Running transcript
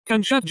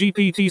Can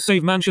Chat-GPT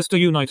save Manchester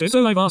United?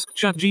 So I've asked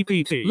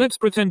Chat-GPT. Let's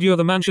pretend you're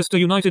the Manchester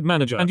United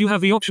manager, and you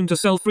have the option to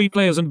sell 3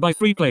 players and buy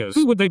 3 players.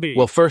 Who would they be?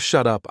 Well, first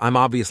shut up. I'm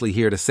obviously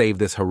here to save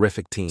this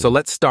horrific team. So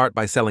let's start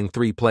by selling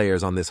 3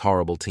 players on this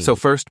horrible team. So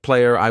first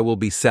player I will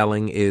be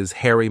selling is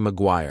Harry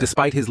Maguire.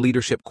 Despite his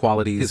leadership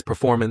qualities, his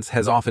performance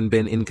has often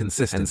been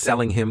inconsistent, and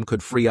selling him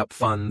could free up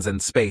funds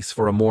and space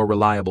for a more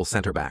reliable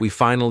center back. We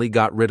finally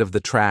got rid of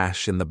the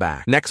trash in the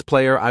back. Next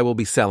player I will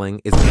be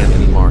selling is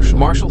Anthony Martial.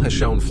 Martial has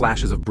shown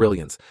flashes of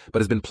brilliance, but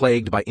has been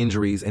plagued by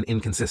injuries and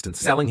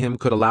inconsistency. Selling him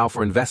could allow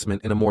for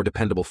investment in a more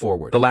dependable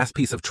forward. The last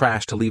piece of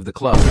trash to leave the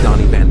club is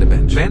Donny van de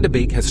Beek. Van de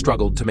Beek has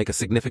struggled to make a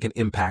significant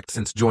impact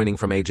since joining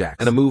from Ajax,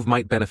 and a move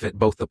might benefit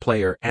both the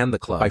player and the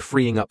club by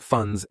freeing up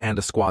funds and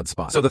a squad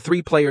spot. So the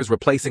 3 players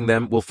replacing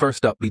them will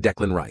first up be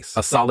Declan Rice,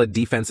 a solid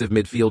defensive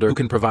midfielder who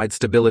can provide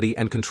stability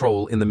and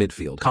control in the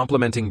midfield,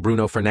 complementing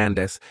Bruno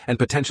Fernandes and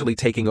potentially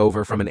taking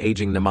over from an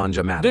aging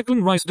Nemanja Matic.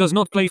 Declan Rice does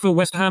not play for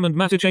West Ham, and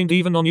Matic ain't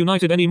even on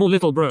United anymore,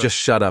 little bro. Just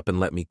shut up and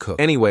let me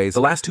cook. Anyways,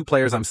 the last 2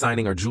 players I'm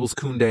signing are Jules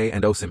Koundé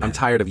and Osimhen. I'm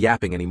tired of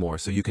yapping anymore,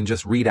 so you can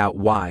just read out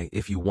why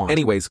if you want.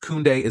 Anyways,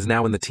 Koundé is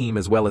now in the team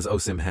as well as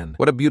Osimhen.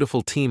 What a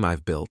beautiful team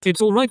I've built.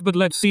 It's alright, but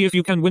let's see if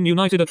you can win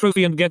United a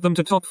trophy and get them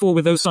to top 4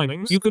 with those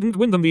signings. You couldn't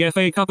win them the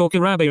FA Cup or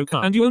Carabao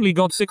Cup, and you only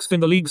got 6th in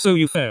the league, so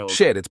you failed.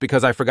 Shit, it's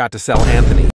because I forgot to sell Anthony.